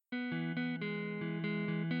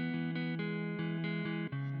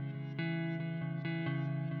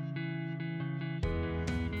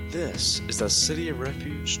This is the City of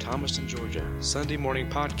Refuge, Thomaston, Georgia, Sunday morning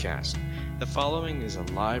podcast. The following is a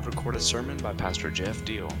live recorded sermon by Pastor Jeff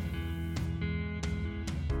Deel.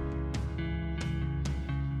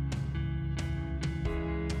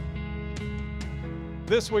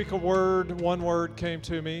 This week one word came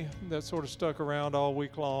to me that sort of stuck around all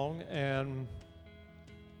week long, and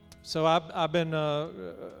so I've been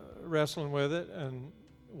wrestling with it and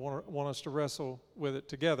want us to wrestle with it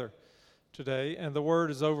together today, and the word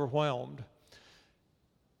is overwhelmed.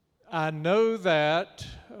 I know that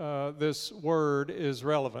this word is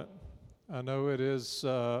relevant. I know it is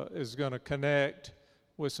going to connect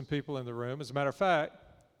with some people in the room. As a matter of fact,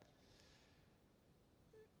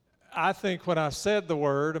 I think when I said the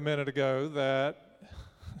word a minute ago that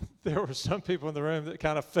there were some people in the room that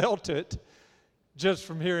kind of felt it just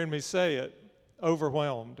from hearing me say it,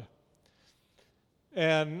 overwhelmed.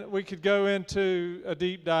 And we could go into a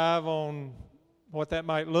deep dive on what that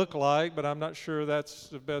might look like, but I'm not sure that's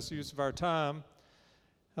the best use of our time.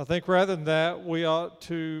 I think rather than that, we ought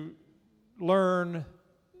to learn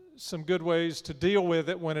some good ways to deal with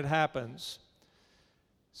it when it happens.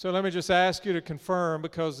 So let me just ask you to confirm,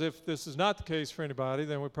 because if this is not the case for anybody,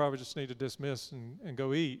 then we probably just need to dismiss and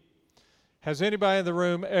go eat. Has anybody in the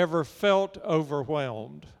room ever felt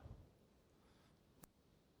overwhelmed?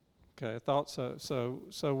 Okay, I thought so.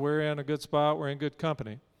 So we're in a good spot. We're in good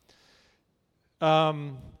company.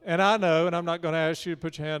 And I know, and I'm not going to ask you to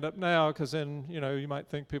put your hand up now, because then, you might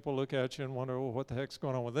think people look at you and wonder, well, what the heck's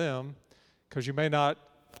going on with them? Because you may not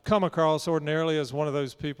come across ordinarily as one of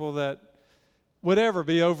those people that would ever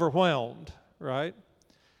be overwhelmed, right?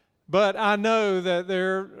 But I know that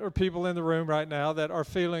there are people in the room right now that are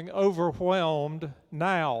feeling overwhelmed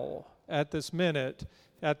now, at this minute,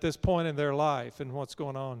 at this point in their life, and what's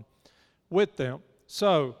going on with them.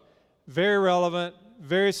 So, very relevant,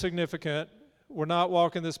 very significant. We're not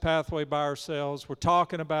walking this pathway by ourselves. We're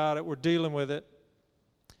talking about it. We're dealing with it.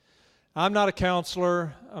 I'm not a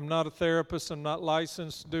counselor. I'm not a therapist. I'm not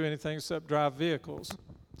licensed to do anything except drive vehicles.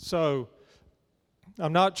 So,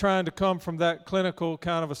 I'm not trying to come from that clinical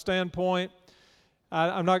kind of a standpoint.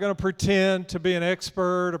 I'm not going to pretend to be an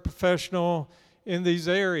expert or professional in these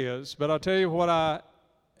areas, but I'll tell you what I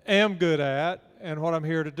am good at and what I'm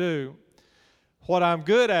here to do. What I'm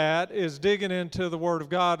good at is digging into the Word of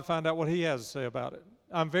God to find out what He has to say about it.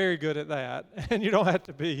 I'm very good at that, and you don't have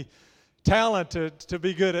to be talented to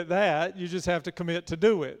be good at that. You just have to commit to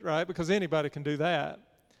do it, right? Because anybody can do that.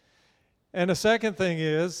 And the second thing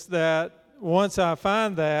is that once I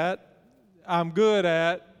find that, I'm good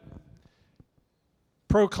at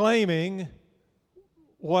proclaiming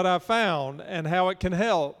what I found and how it can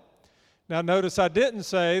help. Now, notice I didn't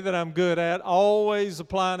say that I'm good at always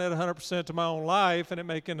applying it 100% to my own life and it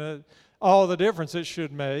making all the difference it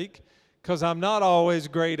should make, because I'm not always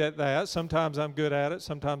great at that. Sometimes I'm good at it,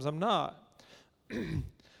 sometimes I'm not.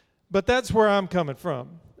 But that's where I'm coming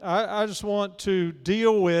from. I just want to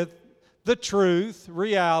deal with the truth,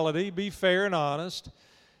 reality, be fair and honest,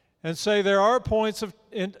 and say there are points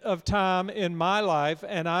of time in my life,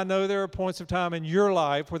 and I know there are points of time in your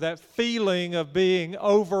life where that feeling of being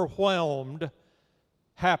overwhelmed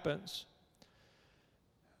happens.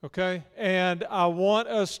 Okay? And I want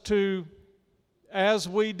us to, as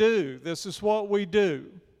we do, this is what we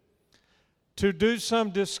do, to do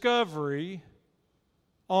some discovery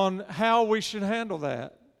on how we should handle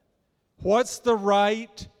that. What's the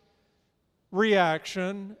right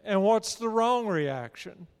reaction and what's the wrong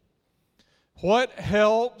reaction? What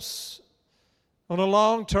helps on a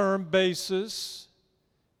long-term basis,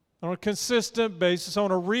 on a consistent basis,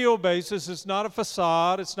 on a real basis? It's not a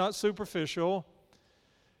facade, it's not superficial.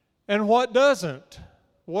 And what doesn't?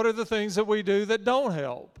 What are the things that we do that don't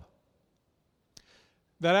help?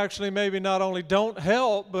 That actually maybe not only don't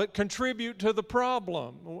help, but contribute to the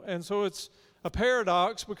problem. And so it's a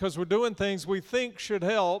paradox, because we're doing things we think should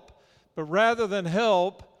help, but rather than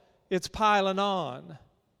help, it's piling on.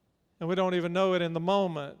 And we don't even know it in the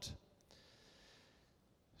moment.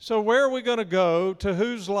 So where are we going to go? To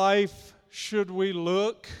whose life should we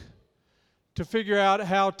look to figure out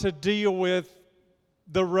how to deal with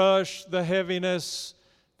the rush, the heaviness,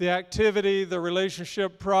 the activity, the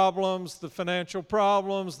relationship problems, the financial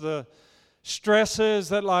problems, the stresses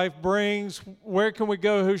that life brings? Where can we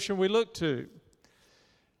go? Who should we look to?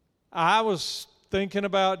 I was thinking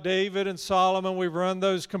about David and Solomon. We've run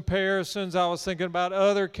those comparisons. I was thinking about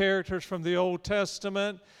other characters from the Old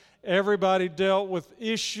Testament. Everybody dealt with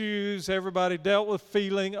issues. Everybody dealt with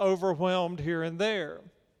feeling overwhelmed here and there.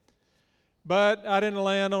 But I didn't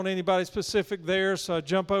land on anybody specific there, so I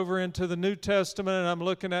jump over into the New Testament, and I'm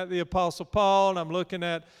looking at the Apostle Paul, and I'm looking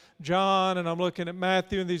at John, and I'm looking at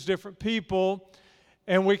Matthew and these different people,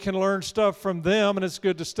 and we can learn stuff from them, and it's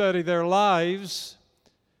good to study their lives,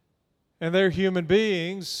 and they're human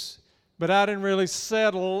beings, but I didn't really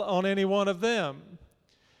settle on any one of them.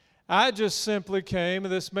 I just simply came,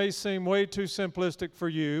 and this may seem way too simplistic for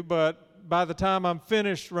you, but by the time I'm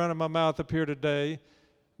finished running my mouth up here today,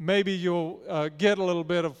 maybe you'll get a little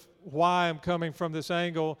bit of why I'm coming from this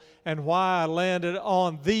angle and why I landed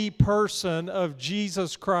on the person of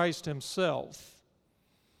Jesus Christ himself.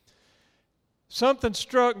 Something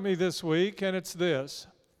struck me this week, and it's this.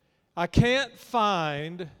 I can't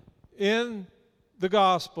find in the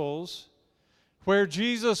Gospels where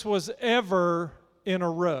Jesus was ever in a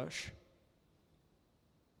rush.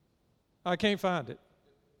 I can't find it.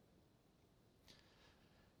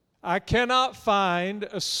 I cannot find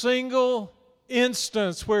a single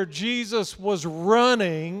instance where Jesus was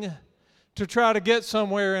running to try to get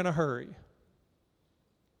somewhere in a hurry.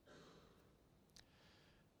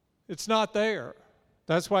 It's not there.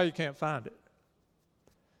 That's why you can't find it.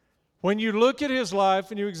 When you look at his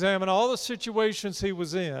life and you examine all the situations he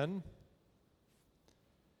was in,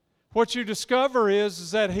 what you discover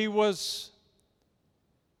is that he was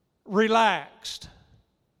relaxed.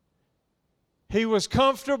 He was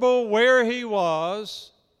comfortable where he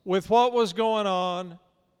was with what was going on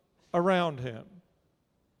around him.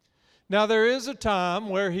 Now, there is a time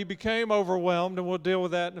where he became overwhelmed, and we'll deal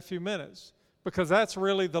with that in a few minutes, because that's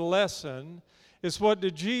really the lesson, is what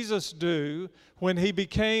did Jesus do when he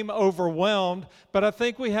became overwhelmed? But I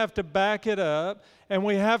think we have to back it up, and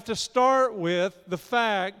we have to start with the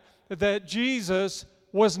fact that Jesus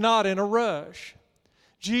was not in a rush.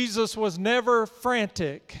 Jesus was never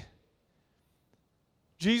frantic.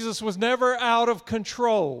 Jesus was never out of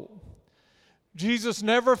control. Jesus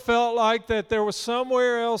never felt like that there was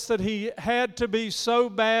somewhere else that he had to be so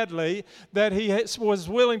badly that he was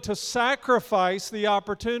willing to sacrifice the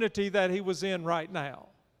opportunity that he was in right now.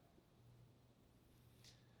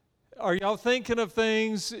 Are y'all thinking of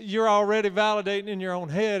things you're already validating in your own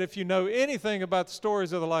head? If you know anything about the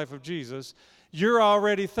stories of the life of Jesus, you're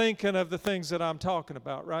already thinking of the things that I'm talking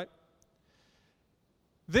about, right?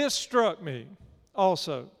 This struck me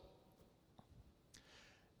also,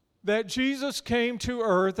 that Jesus came to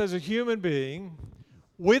earth as a human being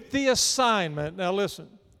with the assignment, now listen,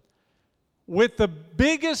 with the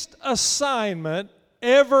biggest assignment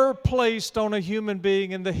ever placed on a human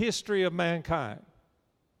being in the history of mankind.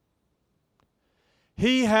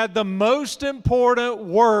 He had the most important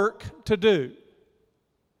work to do.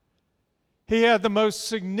 He had the most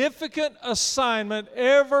significant assignment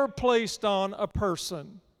ever placed on a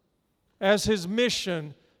person as his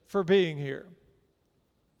mission for being here.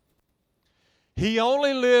 He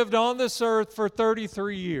only lived on this earth for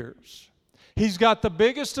 33 years. He's got the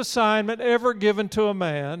biggest assignment ever given to a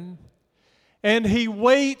man, and he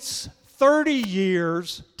waits 30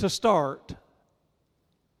 years to start.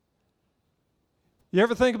 You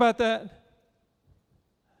ever think about that?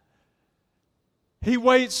 He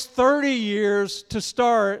waits 30 years to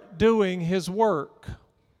start doing his work.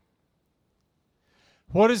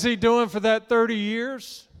 What is he doing for that 30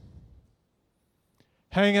 years?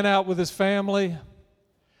 Hanging out with his family,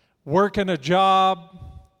 working a job,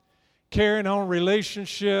 carrying on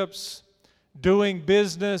relationships, doing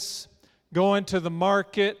business, going to the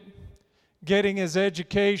market, getting his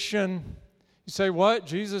education. You say, what?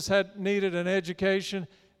 Jesus needed an education?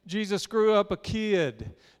 Jesus grew up a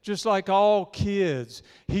kid, just like all kids.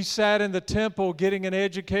 He sat in the temple getting an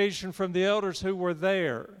education from the elders who were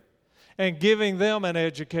there and giving them an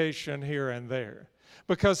education here and there,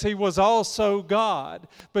 because he was also God.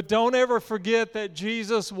 But don't ever forget that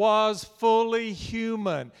Jesus was fully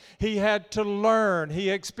human. He had to learn.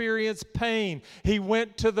 He experienced pain. He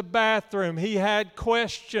went to the bathroom. He had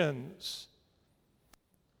questions.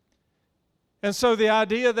 And so the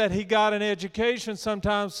idea that he got an education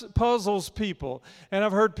sometimes puzzles people. And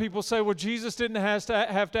I've heard people say, well, Jesus didn't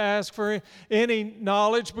have to ask for any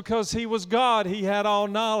knowledge because he was God. He had all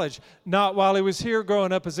knowledge. Not while he was here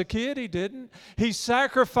growing up as a kid, he didn't. He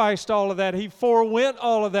sacrificed all of that. He forewent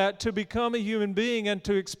all of that to become a human being and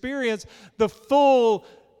to experience the full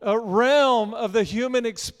realm of the human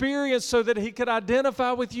experience so that he could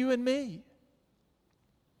identify with you and me.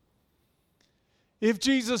 If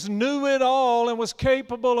Jesus knew it all and was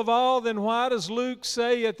capable of all, then why does Luke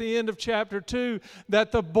say at the end of chapter 2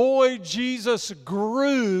 that the boy Jesus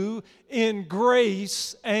grew in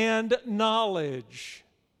grace and knowledge?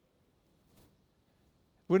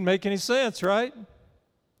 Wouldn't make any sense, right?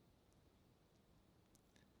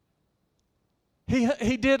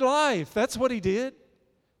 He did life. That's what he did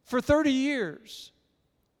for 30 years.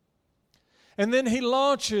 And then he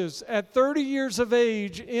launches at 30 years of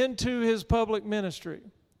age into his public ministry.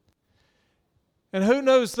 And who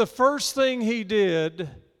knows the first thing he did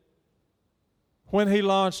when he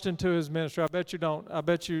launched into his ministry? I bet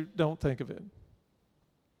you don't think of it.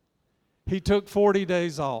 He took 40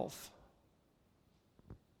 days off.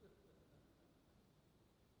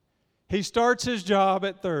 He starts his job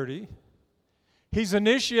at 30. He's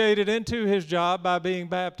initiated into his job by being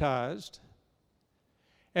baptized.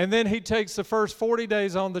 And then he takes the first 40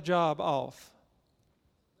 days on the job off.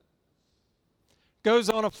 Goes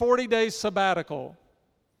on a 40-day sabbatical.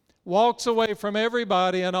 Walks away from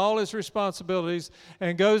everybody and all his responsibilities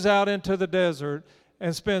and goes out into the desert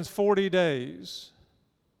and spends 40 days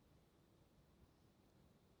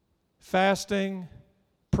fasting,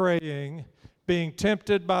 praying, being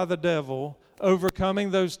tempted by the devil,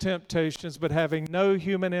 overcoming those temptations, but having no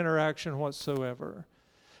human interaction whatsoever,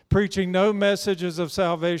 preaching no messages of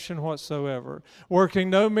salvation whatsoever, working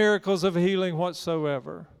no miracles of healing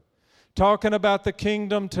whatsoever, talking about the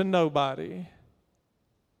kingdom to nobody.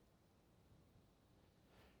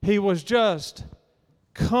 He was just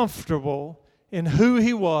comfortable in who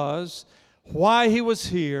he was, why he was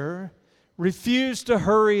here, refused to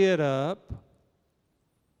hurry it up.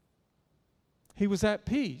 He was at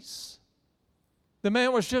peace. The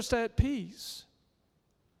man was just at peace.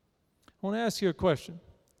 I want to ask you a question.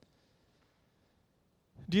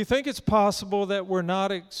 Do you think it's possible that we're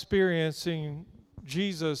not experiencing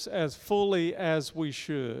Jesus as fully as we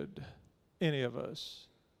should, any of us?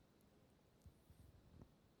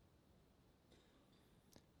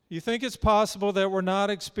 You think it's possible that we're not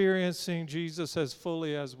experiencing Jesus as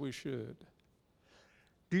fully as we should?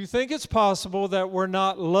 Do you think it's possible that we're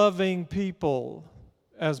not loving people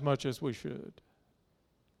as much as we should?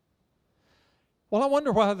 Well, I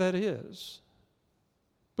wonder why that is.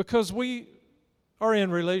 Because we are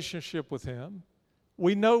in relationship with Him.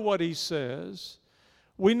 We know what He says.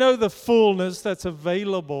 We know the fullness that's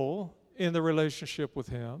available in the relationship with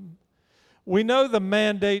Him. We know the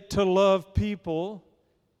mandate to love people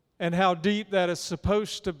and how deep that is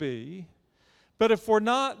supposed to be. But if we're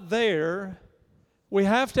not there, we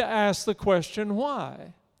have to ask the question,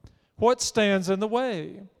 why? What stands in the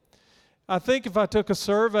way? I think if I took a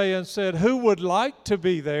survey and said, who would like to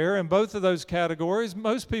be there in both of those categories,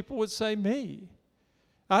 most people would say me.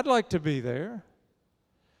 I'd like to be there.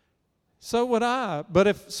 So would I. But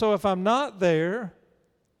if I'm not there,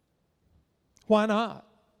 why not?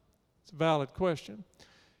 It's a valid question.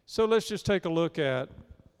 So let's just take a look at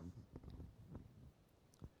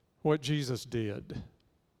what Jesus did,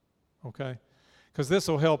 okay? Because this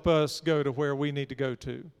will help us go to where we need to go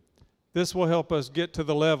to. This will help us get to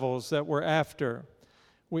the levels that we're after.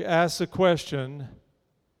 We ask the question,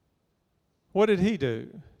 what did He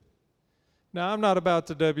do? Now, I'm not about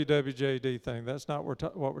the WWJD thing. That's not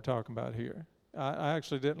what we're talking about here. I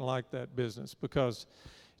actually didn't like that business because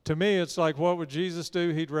to me, it's like, what would Jesus do?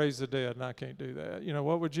 He'd raise the dead, and I can't do that. You know,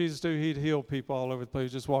 what would Jesus do? He'd heal people all over the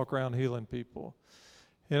place, just walk around healing people.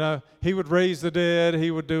 You know, He would raise the dead. He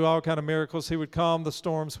would do all kind of miracles. He would calm the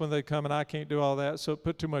storms when they come, and I can't do all that, so it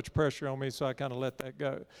put too much pressure on me, so I kind of let that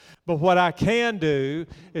go. But what I can do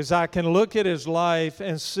is I can look at His life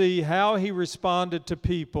and see how He responded to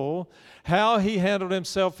people, how He handled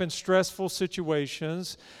Himself in stressful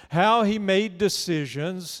situations, how He made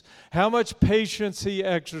decisions, how much patience He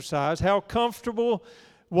exercised, how comfortable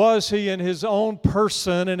was He in His own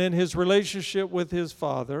person and in His relationship with His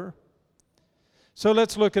Father. So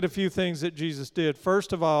let's look at a few things that Jesus did.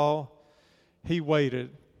 First of all, He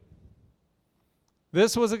waited.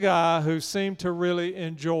 This was a guy who seemed to really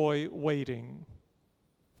enjoy waiting.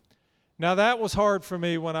 Now that was hard for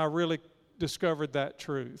me when I really discovered that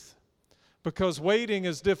truth, because waiting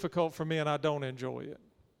is difficult for me and I don't enjoy it.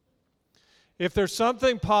 If there's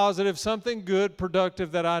something positive, something good,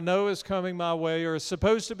 productive that I know is coming my way or is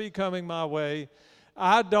supposed to be coming my way,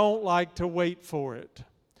 I don't like to wait for it.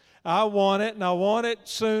 I want it, and I want it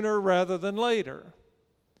sooner rather than later.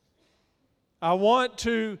 I want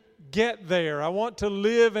to get there. I want to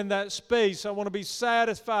live in that space. I want to be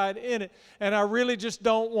satisfied in it, and I really just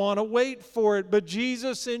don't want to wait for it. But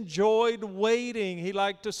Jesus enjoyed waiting. He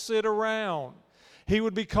liked to sit around. He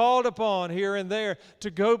would be called upon here and there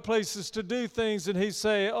to go places, to do things, and he'd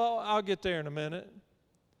say, oh, I'll get there in a minute.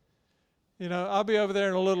 You know, I'll be over there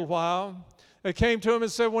in a little while. They came to him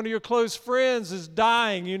and said, one of your close friends is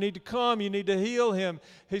dying. You need to come. You need to heal him.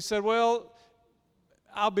 He said, well,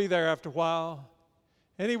 I'll be there after a while.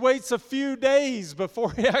 And he waits a few days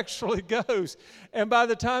before he actually goes. And by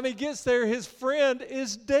the time he gets there, his friend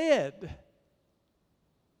is dead.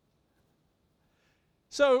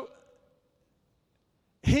 So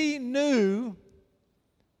he knew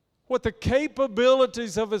what the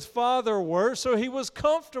capabilities of his father were, so he was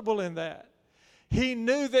comfortable in that. He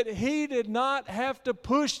knew that he did not have to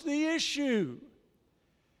push the issue.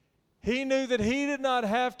 He knew that he did not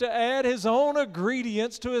have to add his own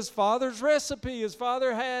ingredients to his father's recipe. His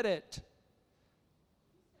father had it.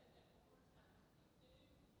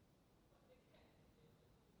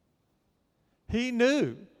 He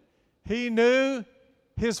knew. He knew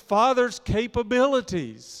his father's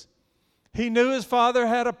capabilities. He knew his father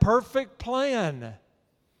had a perfect plan.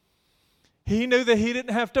 He knew that he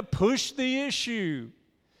didn't have to push the issue.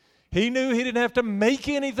 He knew he didn't have to make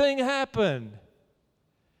anything happen.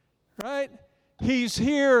 Right? He's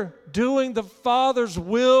here doing the Father's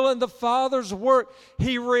will and the Father's work.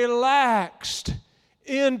 He relaxed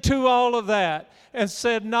into all of that and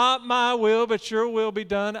said, not my will, but your will be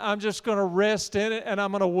done. I'm just going to rest in it, and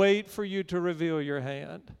I'm going to wait for you to reveal your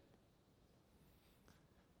hand.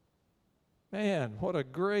 Man, what a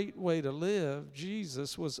great way to live.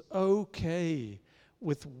 Jesus was okay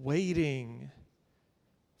with waiting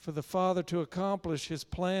for the Father to accomplish his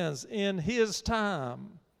plans in his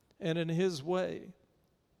time and in his way.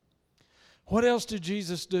 What else did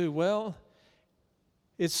Jesus do? Well,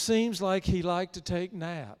 it seems like he liked to take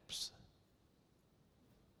naps.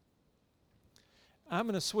 I'm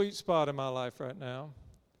in a sweet spot in my life right now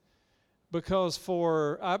because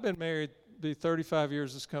I've been married, be 35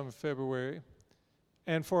 years this coming February,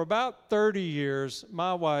 and for about 30 years,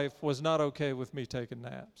 my wife was not okay with me taking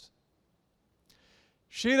naps.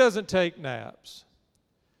 She doesn't take naps.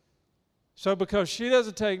 So because she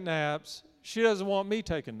doesn't take naps, she doesn't want me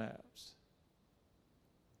taking naps.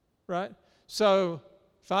 Right? So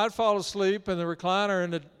if I'd fall asleep in the recliner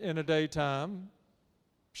in the daytime,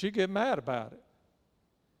 she'd get mad about it.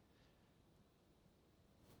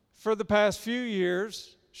 For the past few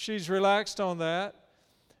years, she's relaxed on that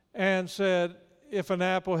and said, if a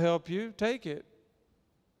nap will help you, take it.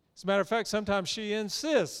 As a matter of fact, sometimes she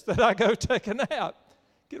insists that I go take a nap.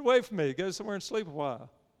 Get away from me. Go somewhere and sleep a while.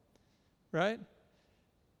 Right?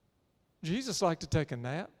 Jesus liked to take a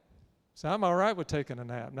nap. So I'm all right with taking a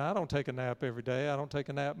nap. Now, I don't take a nap every day. I don't take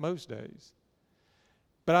a nap most days.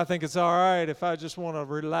 But I think it's all right if I just want to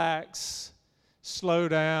relax, slow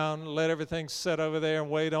down, let everything sit over there and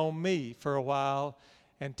wait on me for a while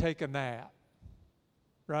and take a nap.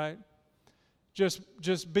 Right?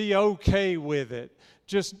 Just be okay with it.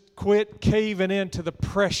 Just quit caving into the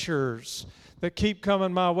pressures that keep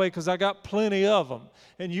coming my way, because I got plenty of them,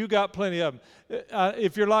 and you got plenty of them.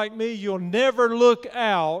 If you're like me, you'll never look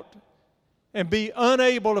out and be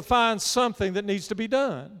unable to find something that needs to be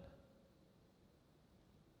done.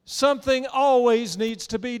 Something always needs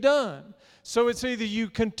to be done. So it's either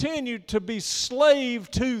you continue to be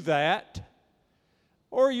slave to that,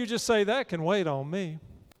 or you just say, that can wait on me.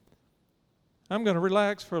 I'm going to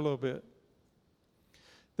relax for a little bit.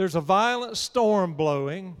 There's a violent storm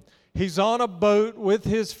blowing. He's on a boat with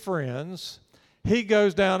his friends. He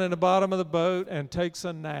goes down in the bottom of the boat and takes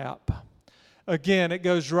a nap. Again, it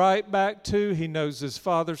goes right back to he knows his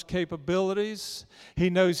father's capabilities. He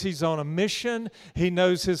knows he's on a mission. He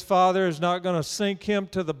knows his father is not going to sink him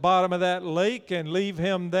to the bottom of that lake and leave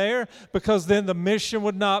him there, because then the mission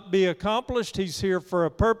would not be accomplished. He's here for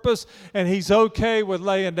a purpose, and he's okay with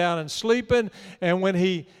laying down and sleeping. And when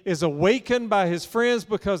he is awakened by his friends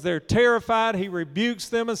because they're terrified, he rebukes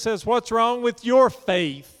them and says, what's wrong with your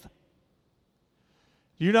faith?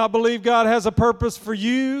 Do you not believe God has a purpose for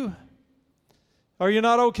you? Are you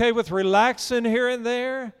not okay with relaxing here and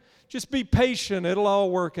there? Just be patient. It'll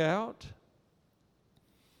all work out.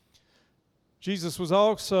 Jesus was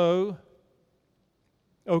also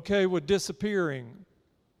okay with disappearing.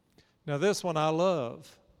 Now, this one I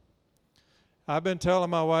love. I've been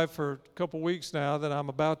telling my wife for a couple weeks now that I'm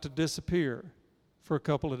about to disappear for a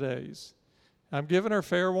couple of days. I'm giving her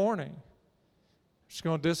fair warning. She's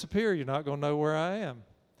going to disappear. You're not going to know where I am.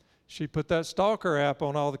 She put that stalker app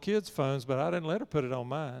on all the kids' phones, but I didn't let her put it on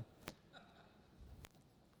mine.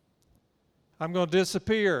 I'm going to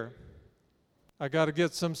disappear. I got to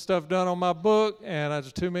get some stuff done on my book, and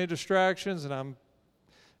there's too many distractions, and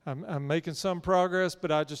I'm making some progress, but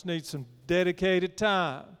I just need some dedicated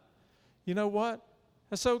time. You know what?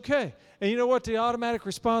 That's okay. And you know what the automatic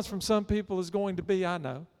response from some people is going to be? I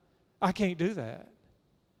know. I can't do that.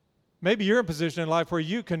 Maybe you're in a position in life where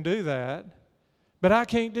you can do that. But I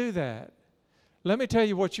can't do that. Let me tell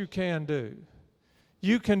you what you can do.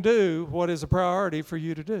 You can do what is a priority for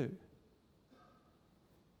you to do.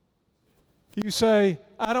 You say,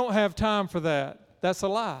 I don't have time for that. That's a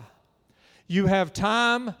lie. You have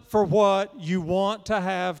time for what you want to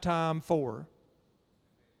have time for.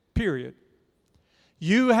 period.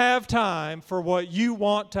 You have time for what you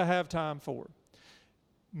want to have time for.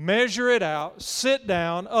 Measure it out, sit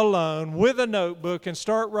down alone with a notebook and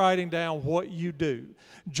start writing down what you do.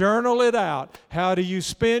 Journal it out. How do you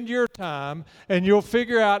spend your time? And you'll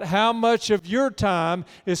figure out how much of your time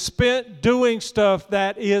is spent doing stuff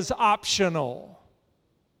that is optional.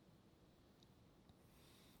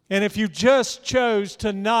 And if you just chose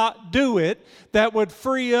to not do it, that would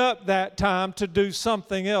free up that time to do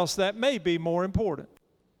something else that may be more important.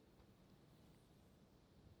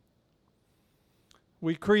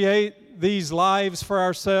 We create these lives for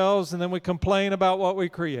ourselves, and then we complain about what we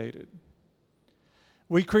created.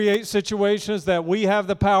 We create situations that we have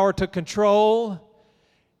the power to control,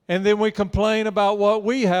 and then we complain about what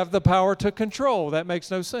we have the power to control. That makes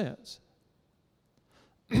no sense.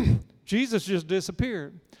 Jesus just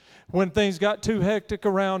disappeared. When things got too hectic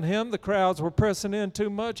around him, the crowds were pressing in too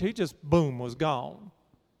much, he just, boom, was gone.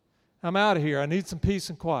 I'm out of here. I need some peace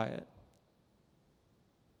and quiet.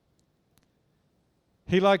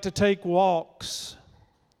 He liked to take walks.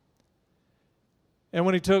 And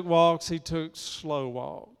when he took walks, he took slow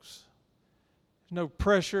walks. No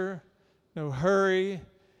pressure, no hurry.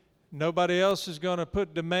 Nobody else is going to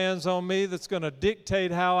put demands on me that's going to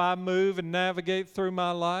dictate how I move and navigate through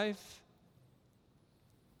my life.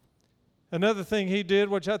 Another thing he did,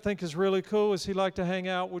 which I think is really cool, is he liked to hang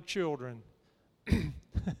out with children.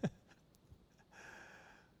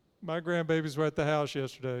 My grandbabies were at the house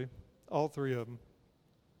yesterday, all three of them.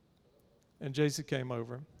 And JC came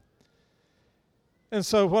over. And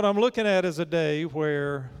so what I'm looking at is a day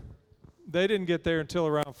where they didn't get there until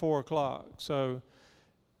around 4 o'clock. So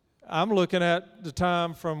I'm looking at the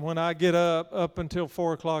time from when I get up until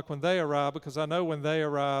 4 o'clock when they arrive, because I know when they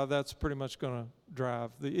arrive, that's pretty much going to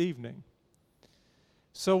drive the evening.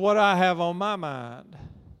 So what I have on my mind,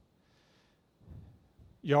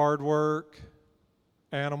 yard work,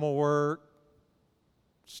 animal work,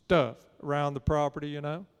 stuff around the property, you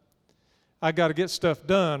know. I got to get stuff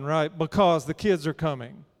done, right, because the kids are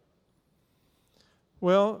coming.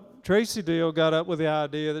 Well, Tracy Deel got up with the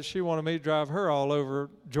idea that she wanted me to drive her all over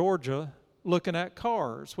Georgia looking at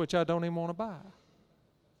cars, which I don't even want to buy.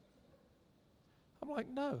 I'm like,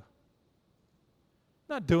 no,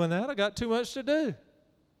 not doing that. I got too much to do.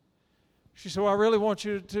 She said, well, I really want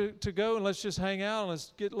you to go and let's just hang out and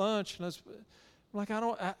let's get lunch. And I'm like,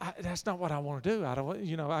 that's not what I want to do.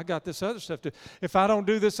 I got this other stuff to do. If I don't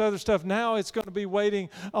do this other stuff now, it's going to be waiting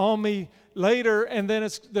on me later, and then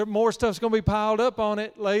more stuff's going to be piled up on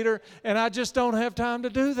it later, and I just don't have time to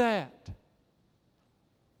do that.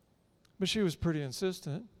 But she was pretty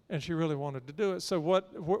insistent, and she really wanted to do it. So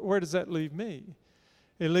where does that leave me?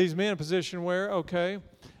 It leaves me in a position where, okay,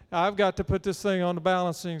 I've got to put this thing on the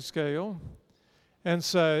balancing scale and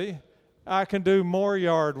say, I can do more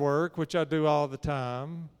yard work, which I do all the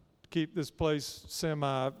time, to keep this place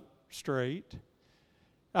semi-straight.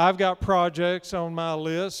 I've got projects on my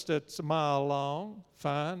list that's a mile long,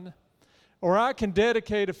 fine. Or I can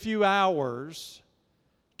dedicate a few hours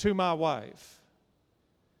to my wife.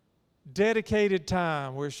 Dedicated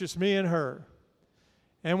time where it's just me and her.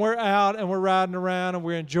 And we're out and we're riding around and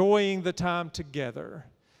we're enjoying the time together.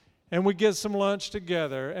 And we get some lunch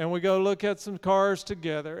together, and we go look at some cars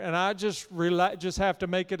together, and I just have to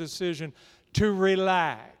make a decision to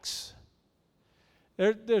relax.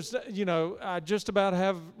 I just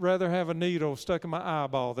about rather have a needle stuck in my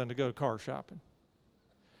eyeball than to go car shopping,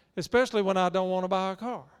 especially when I don't want to buy a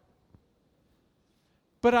car.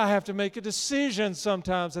 But I have to make a decision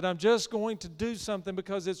sometimes that I'm just going to do something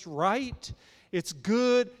because it's right, it's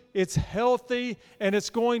good, it's healthy, and it's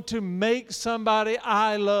going to make somebody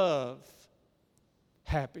I love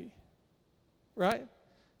happy. Right?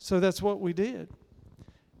 So that's what we did.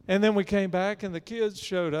 And then we came back and the kids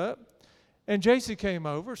showed up. And JC came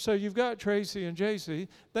over. So you've got Tracy and JC.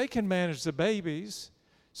 They can manage the babies.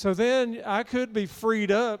 So then I could be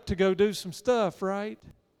freed up to go do some stuff, right?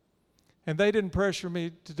 And they didn't pressure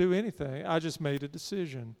me to do anything. I just made a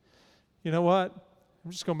decision. You know what?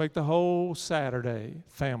 I'm just going to make the whole Saturday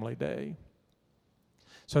family day.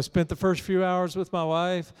 So I spent the first few hours with my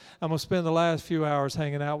wife. I'm going to spend the last few hours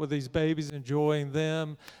hanging out with these babies, enjoying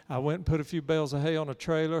them. I went and put a few bales of hay on a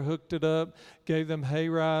trailer, hooked it up, gave them hay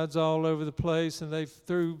rides all over the place, and they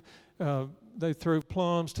threw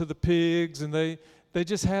plums to the pigs, and they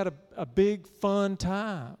just had a big fun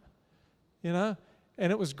time, you know,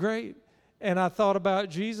 and it was great. And I thought about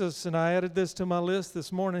Jesus, and I added this to my list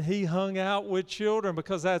this morning. He hung out with children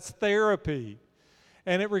because that's therapy.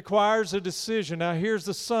 And it requires a decision. Now, here's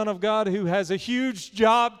the Son of God who has a huge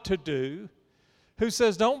job to do, Who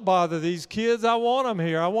says, don't bother these kids? I want them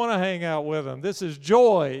here. I want to hang out with them. This is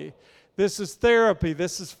joy. This is therapy.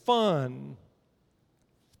 This is fun.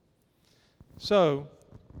 So,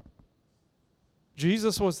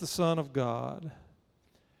 Jesus was the Son of God.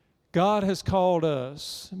 God has called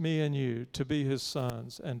us, me and you, to be His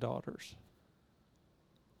sons and daughters.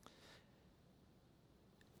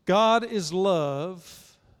 God is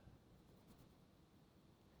love,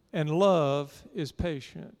 and love is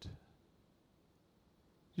patient.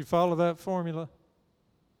 You follow that formula?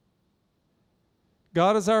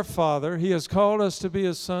 God is our Father. He has called us to be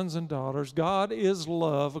His sons and daughters. God is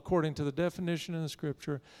love, according to the definition in the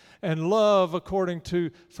Scripture. And love, according to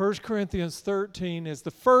 1 Corinthians 13, is the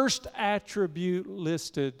first attribute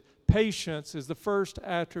listed. Patience is the first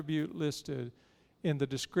attribute listed in the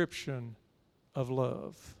description of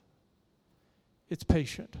love. It's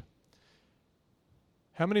patient.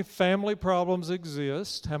 How many family problems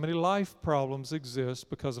exist? How many life problems exist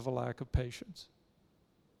because of a lack of patience?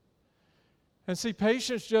 And see,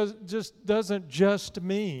 patience just doesn't just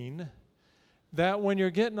mean that when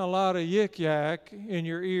you're getting a lot of yik-yak in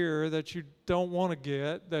your ear that you don't want to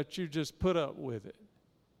get, that you just put up with it.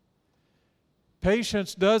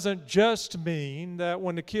 Patience doesn't just mean that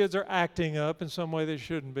when the kids are acting up in some way they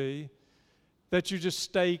shouldn't be, that you just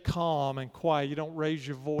stay calm and quiet. You don't raise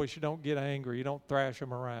your voice. You don't get angry. You don't thrash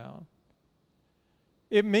them around.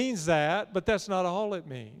 It means that, but that's not all it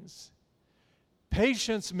means.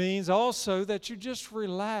 Patience means also that you just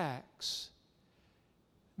relax,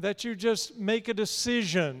 that you just make a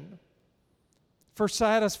decision for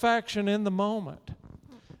satisfaction in the moment,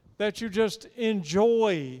 that you just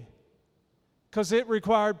enjoy, because it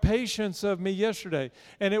required patience of me yesterday.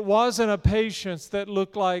 And it wasn't a patience that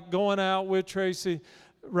looked like going out with Tracy,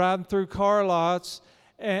 riding through car lots,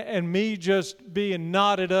 and me just being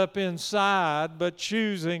knotted up inside, but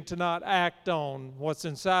choosing to not act on what's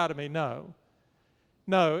inside of me.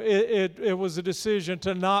 No, it was a decision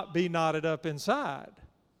to not be knotted up inside.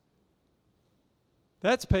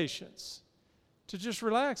 That's patience. To just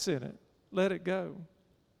relax in it. Let it go.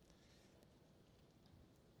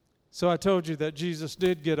 So I told you that Jesus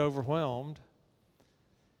did get overwhelmed.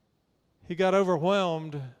 He got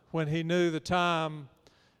overwhelmed when he knew the time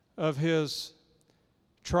of his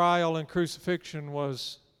trial and crucifixion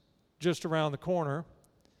was just around the corner.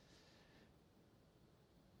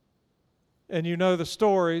 And you know the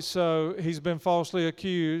story, so he's been falsely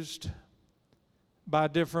accused by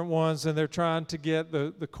different ones, and they're trying to get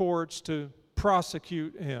the courts to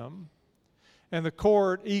prosecute him. And the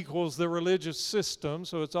court equals the religious system,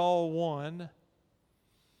 so it's all one.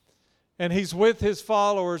 And he's with his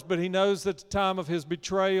followers, but he knows that the time of his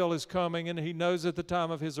betrayal is coming, and he knows that the time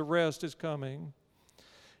of his arrest is coming.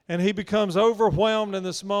 And he becomes overwhelmed in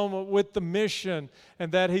this moment with the mission,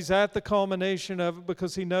 and that he's at the culmination of it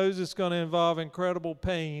because he knows it's going to involve incredible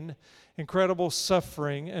pain, incredible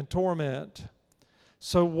suffering, and torment.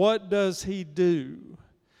 So what does he do?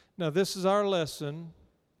 Now, this is our lesson.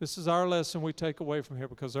 This is our lesson we take away from here,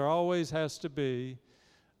 because there always has to be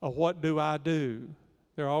a what do I do?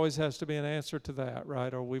 There always has to be an answer to that,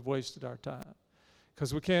 right? Or we've wasted our time.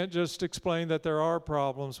 Because we can't just explain that there are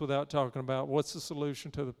problems without talking about what's the solution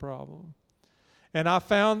to the problem. And I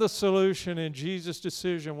found the solution in Jesus'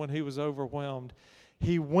 decision when he was overwhelmed.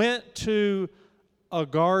 He went to a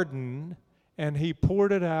garden and he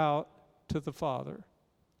poured it out to the Father.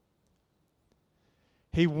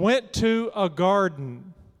 He went to a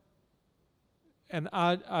garden, and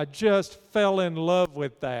I just fell in love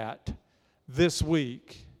with that this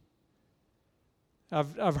week.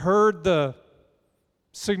 I've heard the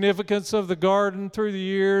significance of the garden through the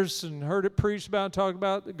years and heard it preached about and talked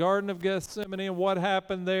about the Garden of Gethsemane and what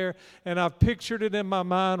happened there, and I've pictured it in my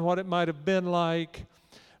mind what it might have been like.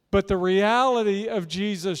 But the reality of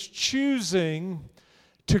Jesus choosing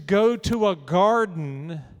to go to a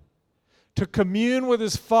garden to commune with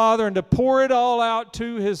his Father and to pour it all out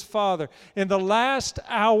to his Father in the last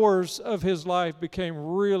hours of his life became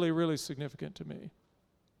really, really significant to me.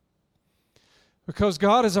 Because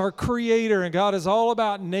God is our creator, and God is all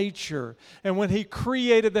about nature. And when he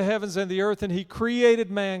created the heavens and the earth and he created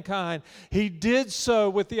mankind, he did so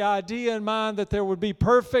with the idea in mind that there would be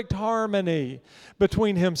perfect harmony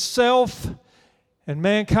between himself and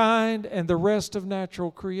mankind and the rest of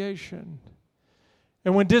natural creation.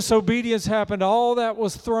 And when disobedience happened, all that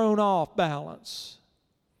was thrown off balance.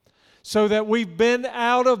 So that we've been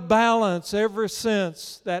out of balance ever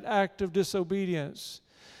since that act of disobedience.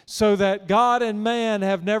 So that God and man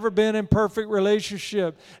have never been in perfect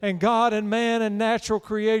relationship. And God and man and natural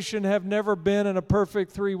creation have never been in a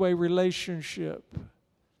perfect three-way relationship.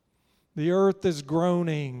 The earth is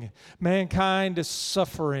groaning. Mankind is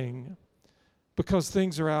suffering because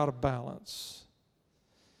things are out of balance.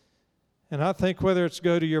 And I think whether it's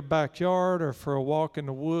go to your backyard or for a walk in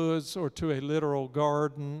the woods or to a literal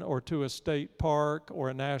garden or to a state park or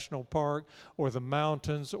a national park or the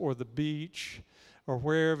mountains or the beach or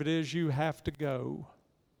wherever it is you have to go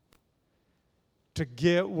to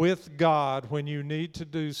get with God when you need to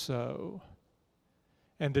do so,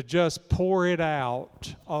 and to just pour it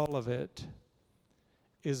out, all of it,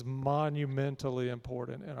 is monumentally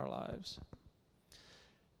important in our lives.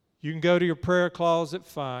 You can go to your prayer closet,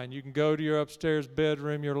 fine. You can go to your upstairs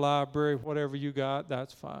bedroom, your library, whatever you got,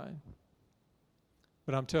 that's fine.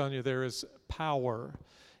 But I'm telling you, there is power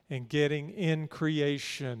in getting in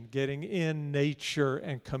creation, getting in nature,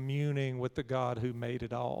 and communing with the God who made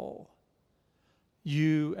it all.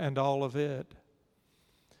 You and all of it.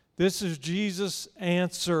 This is Jesus'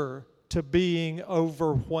 answer to being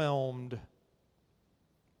overwhelmed.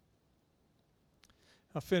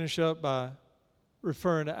 I'll finish up by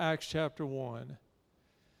referring to Acts chapter 1.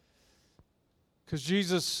 Because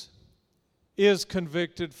Jesus is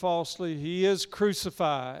convicted falsely. He is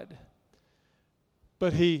crucified.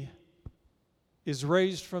 But he is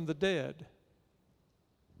raised from the dead.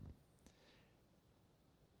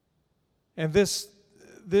 And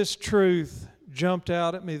this truth jumped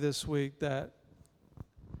out at me this week, that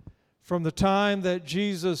from the time that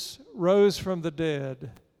Jesus rose from the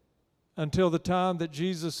dead until the time that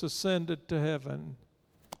Jesus ascended to heaven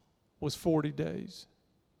was 40 days.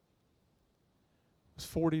 It was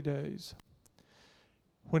 40 days.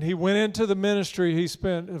 When he went into the ministry, he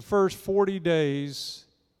spent the first 40 days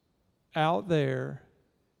out there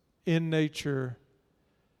in nature,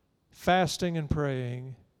 fasting and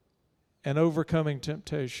praying and overcoming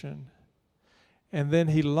temptation. And then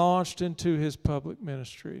he launched into his public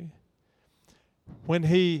ministry. When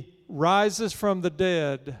he rises from the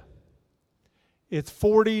dead, it's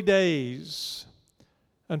 40 days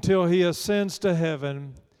until he ascends to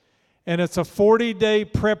heaven. And it's a 40-day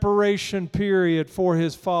preparation period for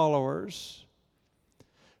his followers.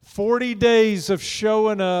 40 days of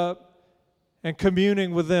showing up and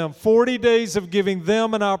communing with them. 40 days of giving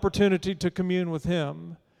them an opportunity to commune with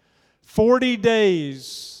him. 40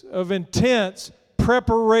 days of intense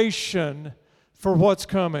preparation for what's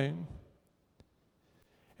coming.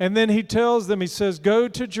 And then he tells them, he says, go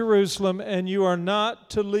to Jerusalem and you are not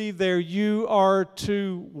to leave there. You are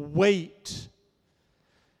to wait.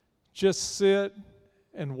 Just sit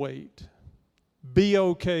and wait. Be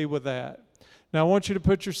okay with that. Now I want you to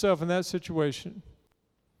put yourself in that situation.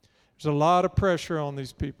 There's a lot of pressure on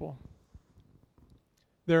these people.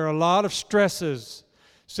 There are a lot of stresses.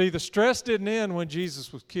 See, the stress didn't end when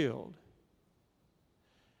Jesus was killed.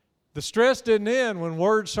 The stress didn't end when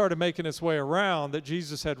word started making its way around that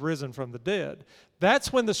Jesus had risen from the dead.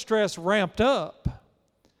 That's when the stress ramped up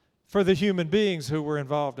for the human beings who were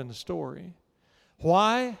involved in the story.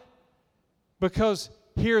 Why? Because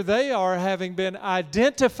here they are, having been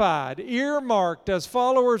identified, earmarked as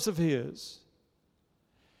followers of his.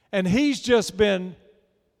 And he's just been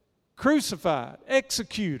crucified,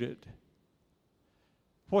 executed.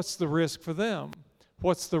 What's the risk for them?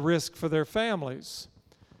 What's the risk for their families?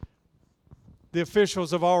 The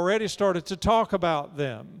officials have already started to talk about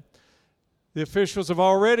them. The officials have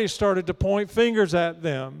already started to point fingers at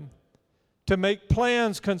them, to make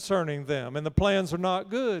plans concerning them, and the plans are not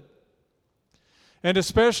good. And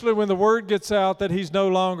especially when the word gets out that he's no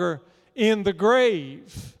longer in the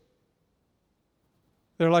grave.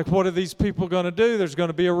 They're like, what are these people going to do? There's going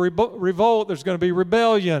to be a revolt. There's going to be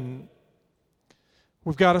rebellion.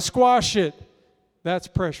 We've got to squash it. That's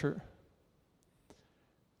pressure.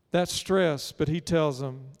 That's stress. But he tells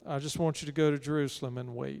them, I just want you to go to Jerusalem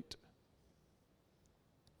and wait.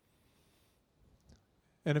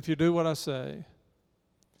 And if you do what I say,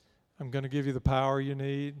 I'm going to give you the power you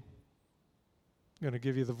need. I'm going to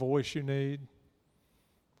give you the voice you need.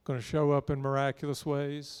 I'm going to show up in miraculous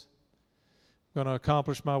ways. I'm going to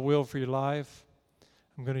accomplish my will for your life.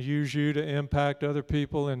 I'm going to use you to impact other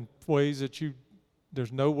people in ways that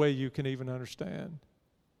there's no way you can even understand.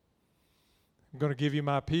 I'm going to give you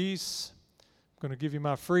my peace. I'm going to give you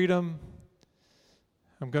my freedom.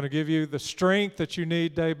 I'm going to give you the strength that you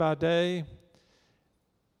need day by day.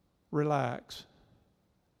 Relax.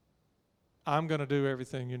 I'm going to do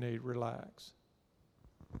everything you need. Relax.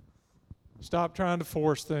 Stop trying to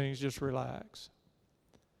force things. Just relax.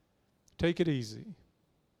 Take it easy.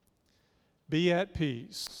 Be at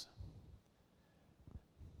peace.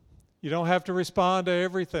 You don't have to respond to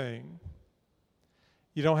everything.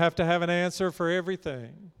 You don't have to have an answer for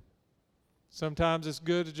everything. Sometimes it's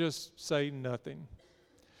good to just say nothing.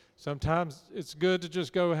 Sometimes it's good to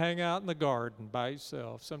just go hang out in the garden by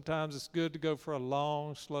yourself. Sometimes it's good to go for a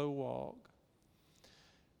long, slow walk.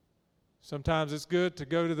 Sometimes it's good to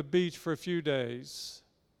go to the beach for a few days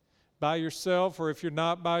by yourself, or if you're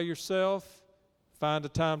not by yourself, find a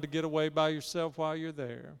time to get away by yourself while you're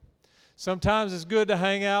there. Sometimes it's good to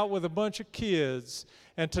hang out with a bunch of kids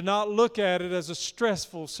and to not look at it as a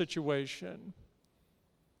stressful situation.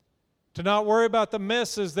 To not worry about the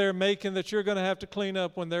messes they're making that you're going to have to clean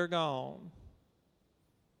up when they're gone.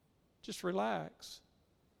 Just relax.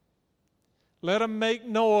 Let them make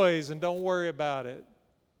noise and don't worry about it.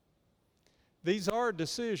 These are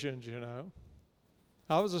decisions, you know.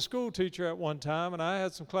 I was a school teacher at one time, and I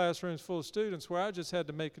had some classrooms full of students where I just had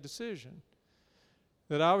to make a decision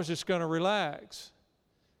that I was just going to relax,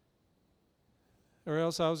 or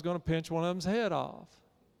else I was going to pinch one of them's head off.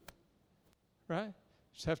 Right?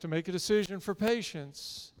 Just have to make a decision for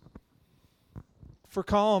patience, for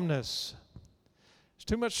calmness. There's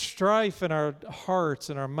too much strife in our hearts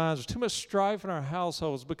and our minds. There's too much strife in our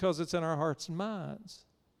households because it's in our hearts and minds.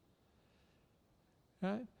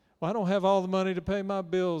 Right? Well, I don't have all the money to pay my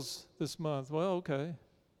bills this month. Well, okay.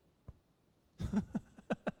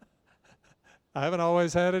 I haven't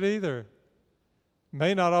always had it either.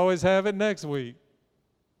 May not always have it next week.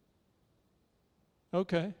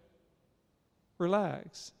 Okay.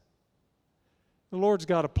 Relax. The Lord's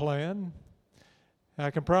got a plan. And I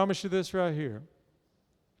can promise you this right here.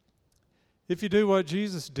 If you do what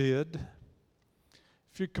Jesus did,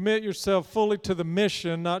 if you commit yourself fully to the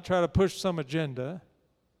mission, not try to push some agenda,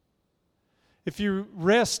 if you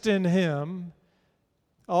rest in Him,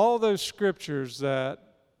 all those scriptures that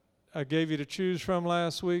I gave you to choose from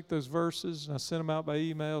last week, those verses, and I sent them out by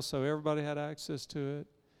email so everybody had access to it.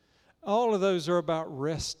 All of those are about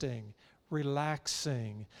resting,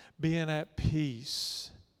 relaxing, being at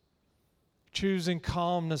peace, choosing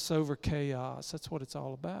calmness over chaos. That's what it's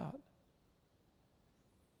all about.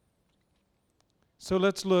 So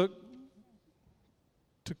let's look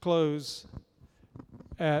to close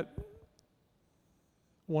at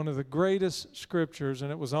one of the greatest scriptures, and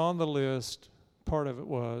it was on the list, part of it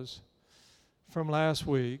was, from last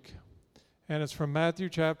week, and it's from Matthew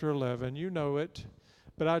chapter 11. You know it,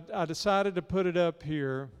 but I decided to put it up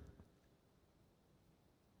here.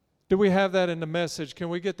 Do we have that in the message? Can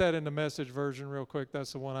we get that in the message version real quick?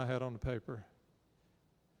 That's the one I had on the paper.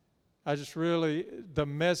 The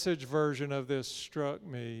message version of this struck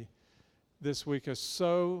me this week as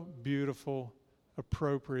so beautiful,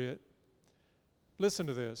 appropriate. Listen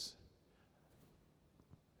to this.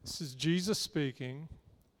 This is Jesus speaking.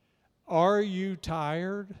 Are you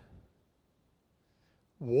tired,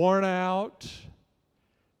 worn out,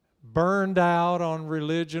 burned out on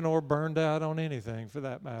religion, or burned out on anything for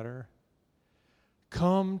that matter?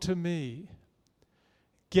 Come to me.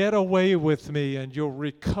 Get away with me and you'll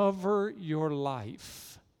recover your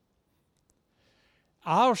life.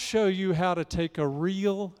 I'll show you how to take a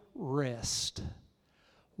real rest.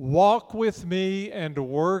 Walk with me and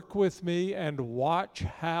work with me and watch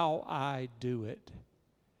how I do it.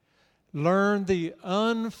 Learn the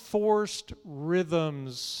unforced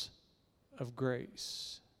rhythms of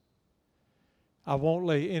grace. I won't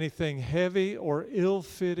lay anything heavy or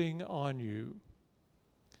ill-fitting on you.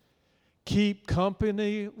 Keep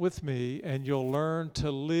company with me and you'll learn to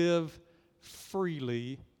live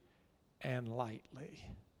freely and lightly.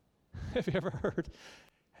 Have you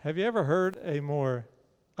ever heard a more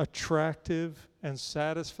attractive and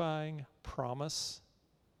satisfying promise?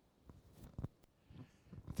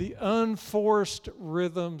 The unforced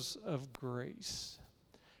rhythms of grace.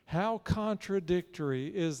 How contradictory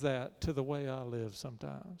is that to the way I live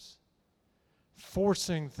sometimes?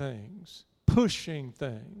 Forcing things, pushing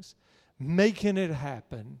things, making it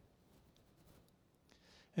happen.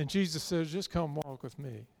 And Jesus says, just come walk with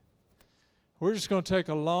me. We're just going to take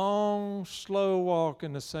a long, slow walk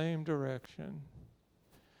in the same direction.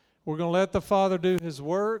 We're going to let the Father do His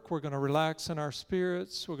work. We're going to relax in our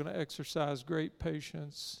spirits. We're going to exercise great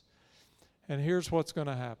patience. And here's what's going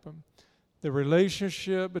to happen. The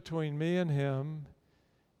relationship between me and Him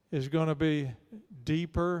is going to be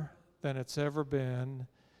deeper than it's ever been.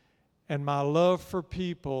 And my love for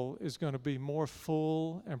people is going to be more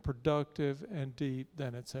full and productive and deep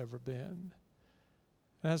than it's ever been.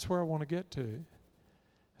 And that's where I want to get to.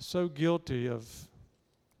 So guilty of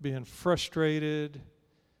being frustrated,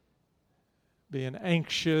 being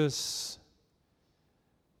anxious,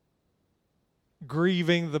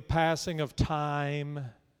 grieving the passing of time.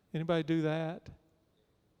 Anybody do that?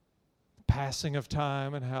 Passing of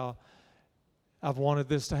time and how I've wanted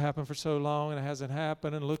this to happen for so long and it hasn't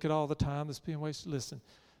happened, and look at all the time that's being wasted. Listen,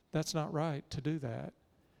 that's not right to do that.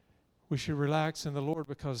 We should relax in the Lord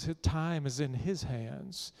because His time is in His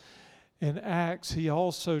hands. In Acts, He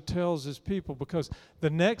also tells His people, because the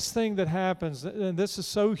next thing that happens, and this is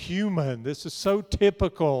so human, this is so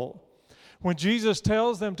typical, when Jesus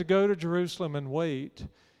tells them to go to Jerusalem and wait,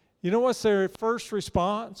 you know what's their first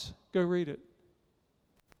response? Go read it.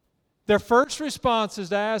 Their first response is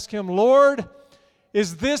to ask Him, Lord,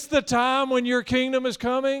 is this the time when your kingdom is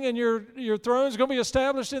coming and your throne is going to be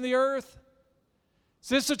established in the earth? Is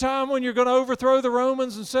this the time when you're going to overthrow the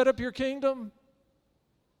Romans and set up your kingdom?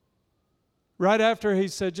 Right after He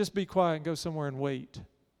said, just be quiet and go somewhere and wait.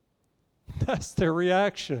 That's their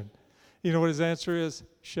reaction. You know what His answer is?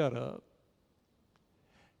 Shut up.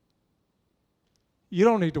 You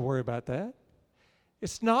don't need to worry about that.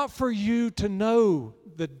 It's not for you to know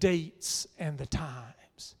the dates and the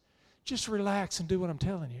times. Just relax and do what I'm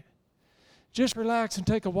telling you. Just relax and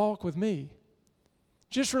take a walk with me.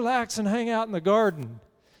 Just relax and hang out in the garden.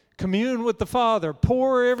 Commune with the Father.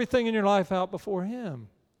 Pour everything in your life out before Him.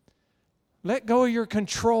 Let go of your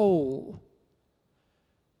control.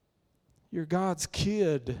 You're God's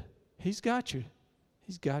kid. He's got you.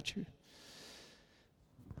 He's got you.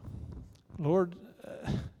 Lord,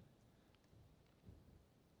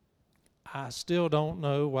 I still don't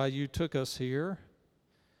know why you took us here,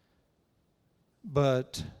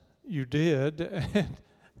 but you did, and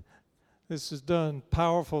this has done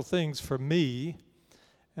powerful things for me,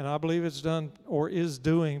 and I believe it's done or is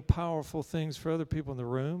doing powerful things for other people in the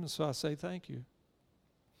room, and so I say thank you.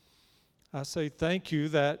 I say thank you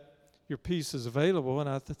that your peace is available, and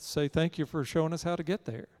I say thank you for showing us how to get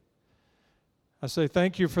there. I say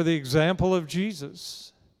thank you for the example of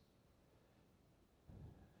Jesus.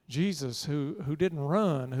 Jesus who didn't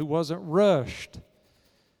run, who wasn't rushed,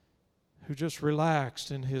 who just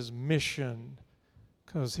relaxed in His mission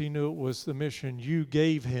because He knew it was the mission you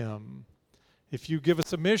gave Him. If you give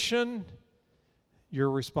us a mission,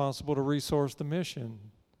 you're responsible to resource the mission.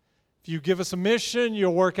 If you give us a mission,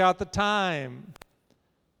 you'll work out the time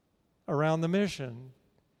around the mission.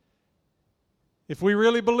 If we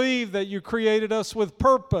really believe that you created us with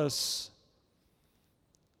purpose,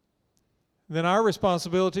 then our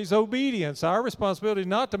responsibility is obedience. Our responsibility is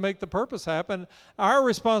not to make the purpose happen. Our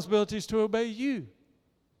responsibility is to obey you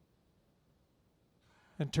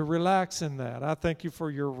and to relax in that. I thank you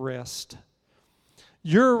for your rest.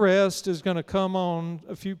 Your rest is going to come on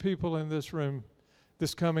a few people in this room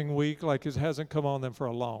this coming week like it hasn't come on them for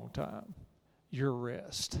a long time. Your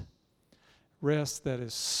rest. Rest that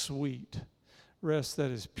is sweet. Rest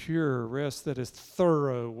that is pure. Rest that is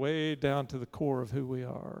thorough, way down to the core of who we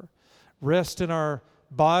are. Rest in our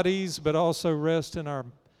bodies, but also rest in our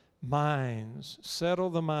minds.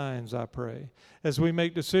 Settle the minds, I pray. As we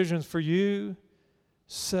make decisions for you,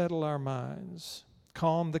 settle our minds.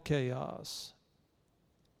 Calm the chaos.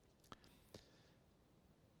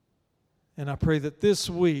 And I pray that this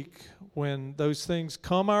week, when those things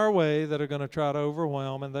come our way that are going to try to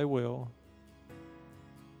overwhelm, and they will,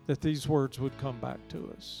 that these words would come back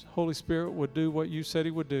to us. Holy Spirit would do what you said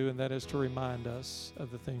He would do, and that is to remind us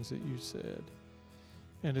of the things that you said.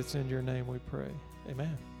 And it's in your name we pray.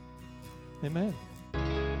 Amen. Amen.